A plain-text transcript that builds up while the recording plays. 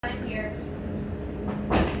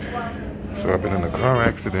So I've been in a car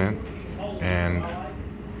accident and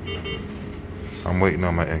I'm waiting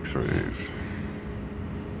on my x-rays.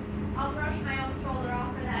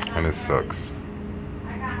 And it sucks.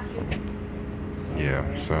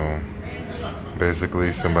 Yeah, so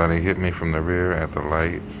basically somebody hit me from the rear at the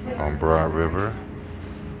light on Broad River.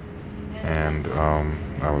 And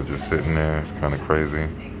I was just sitting there. It's kind of crazy.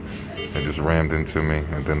 They just rammed into me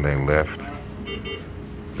and then they left.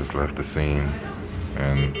 Just left the scene.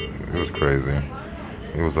 And it was crazy.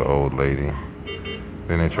 It was an old lady.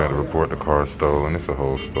 Then they tried to report the car stolen. It's a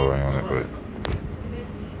whole story on it, but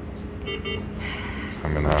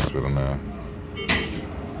I'm in the hospital now.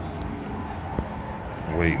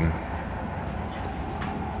 Waiting.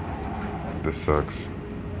 This sucks.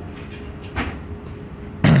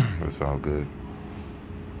 But it's all good.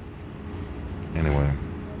 Anyway.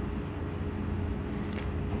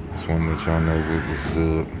 Just wanted to let y'all know what was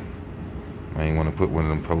up. I ain't want to put one of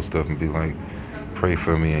them posts up and be like, pray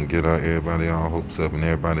for me and get everybody all hopes up and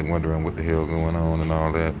everybody wondering what the hell going on and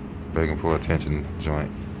all that. Begging for attention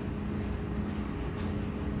joint.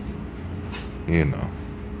 You know.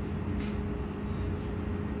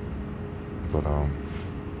 But,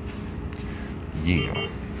 yeah.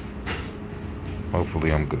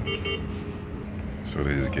 Hopefully I'm good. So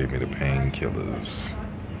they just gave me the painkillers.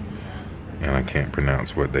 And I can't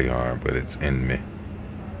pronounce what they are, but it's in me.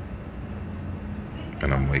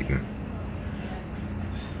 And I'm waiting.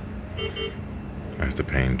 As the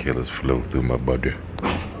painkillers flow through my body.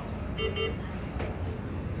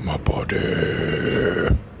 My body.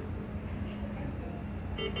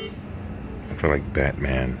 I feel like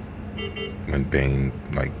Batman when Bane,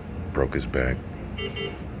 like, broke his back.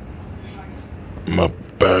 My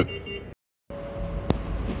back.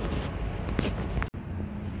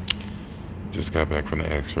 Just got back from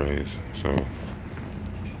the x-rays, so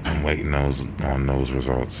I'm waiting on those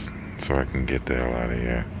results so I can get the hell out of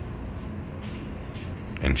here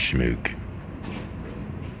and smoke.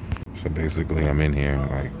 So basically I'm in here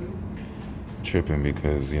like tripping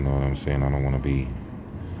because, you know what I'm saying, I don't want to be,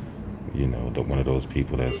 you know, one of those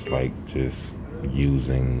people that's like just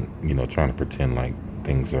using, you know, trying to pretend like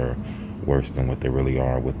things are worse than what they really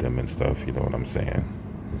are with them and stuff, you know what I'm saying?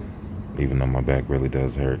 Even though my back really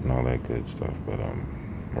does hurt and all that good stuff, but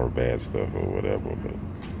or bad stuff or whatever, but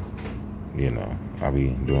you know, I be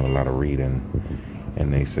doing a lot of reading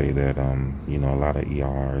and they say that you know, a lot of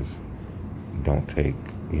ERs don't take,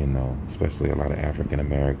 you know, especially a lot of African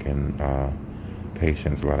American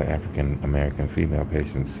patients, a lot of African American female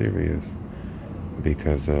patients serious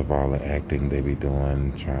because of all the acting they be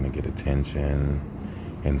doing, trying to get attention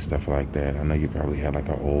and stuff like that. I know you probably had like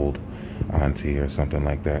an old auntie or something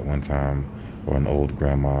like that one time, or an old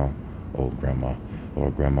grandma, or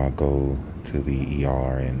grandma go to the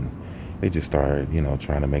ER and they just started, you know,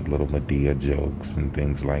 trying to make little Medea jokes and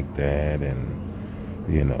things like that, and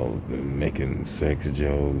you know, making sex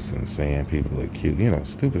jokes and saying people are cute, you know,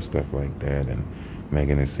 stupid stuff like that, and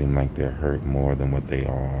making it seem like they're hurt more than what they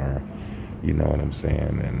are, you know what I'm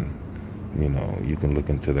saying? And you know, you can look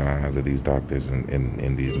into the eyes of these doctors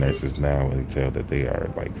and these nurses now and tell that they are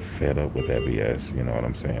like fed up with that BS, you know what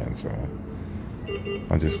I'm saying? So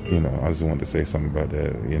I just, you know, I just wanted to say something about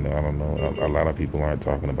that. You know, I don't know, a lot of people aren't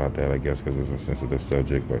talking about that, I guess, because it's a sensitive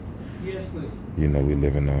subject, but you know, we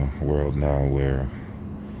live in a world now where,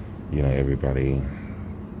 you know, everybody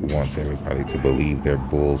wants everybody to believe their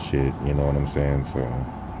bullshit, you know what I'm saying? So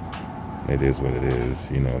it is what it is,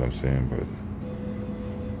 you know what I'm saying? But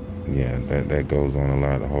yeah, that goes on a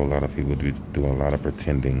lot. A whole lot of people do a lot of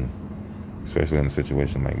pretending, especially in a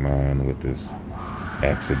situation like mine with this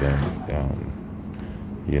accident.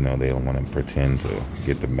 You know, they don't want to pretend to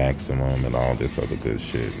get the maximum and all this other good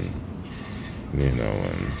shit. And, you know,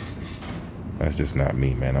 and that's just not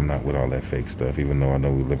me, man. I'm not with all that fake stuff, even though I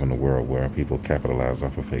know we live in a world where people capitalize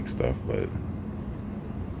off of fake stuff. But,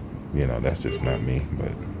 you know, that's just not me.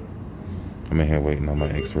 But I'm in here waiting on my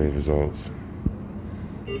x-ray results.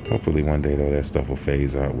 Hopefully one day, though, that stuff will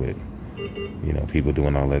phase out with, you know, people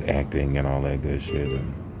doing all that acting and all that good shit.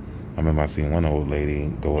 And I remember I seen one old lady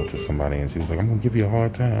go up to somebody and she was like, I'm going to give you a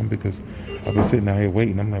hard time because I've been sitting out here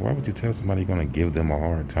waiting. I'm like, why would you tell somebody you're going to give them a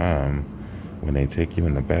hard time when they take you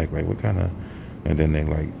in the back? Like, what kind of... And then they,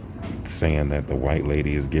 like, saying that the white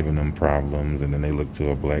lady is giving them problems. And then they look to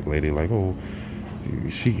a black lady like, oh,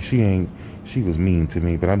 she was mean to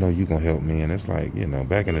me, but I know you going to help me. And it's like, you know,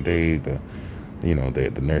 back in the day, the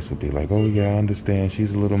nurse would be like, oh, yeah, I understand.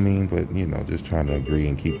 She's a little mean, but, you know, just trying to agree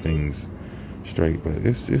and keep things straight. But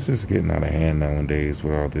it's just getting out of hand nowadays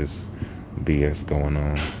with all this BS going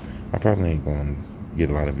on. I probably ain't going to get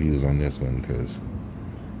a lot of views on this one because,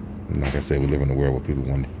 Like I said, we live in a world where people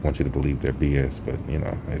want you to believe their BS, but you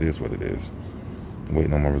know, it is what it is. I'm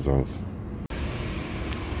waiting on my results.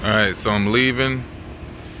 All right, so I'm leaving.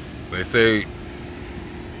 They say,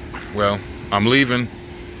 well, I'm leaving.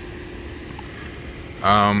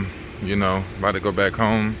 You know, about to go back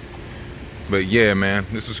home. But yeah, man,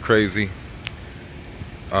 this is crazy.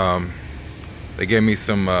 They gave me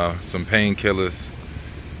some painkillers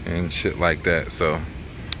and shit like that, so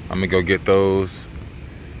I'm gonna go get those,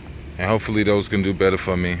 and hopefully those can do better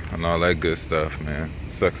for me and all that good stuff, man.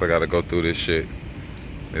 Sucks I gotta go through this shit.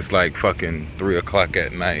 It's like fucking 3 o'clock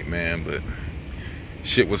at night, man, but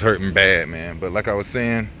shit was hurting bad, man. But like I was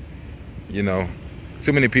saying, you know,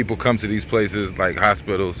 too many people come to these places like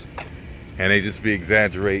hospitals and they just be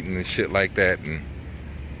exaggerating and shit like that, and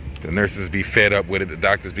the nurses be fed up with it, the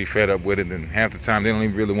doctors be fed up with it, and half the time they don't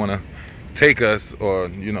even really want to take us, or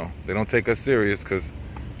you know, they don't take us serious because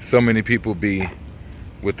so many people be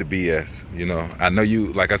with the BS. You know, I know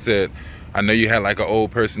you, like I said, I know you had like an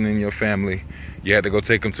old person in your family, you had to go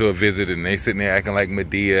take them to a visit, and they sitting there acting like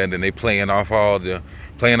Medea, and then they playing off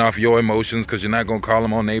your emotions because you're not gonna call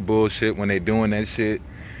them on their bullshit when they doing that shit.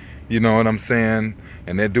 You know what I'm saying?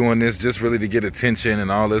 And they're doing this just really to get attention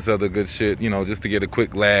and all this other good shit, you know, just to get a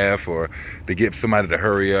quick laugh or to get somebody to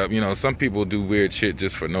hurry up. You know, some people do weird shit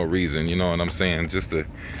just for no reason, you know what I'm saying? Just to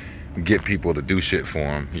get people to do shit for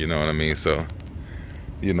them, you know what I mean? So,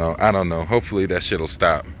 you know, I don't know. Hopefully that shit'll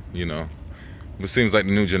stop, you know. It seems like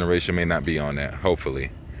the new generation may not be on that, hopefully.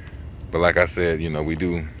 But like I said, you know, we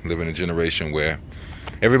do live in a generation where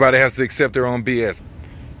everybody has to accept their own BS.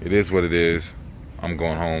 It is what it is. I'm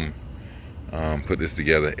going home. Put this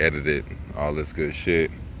together, edit it, all this good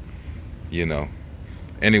shit, you know.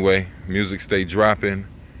 Anyway, music stay dropping.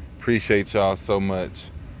 Appreciate y'all so much.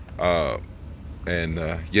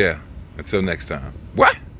 Yeah, until next time. What?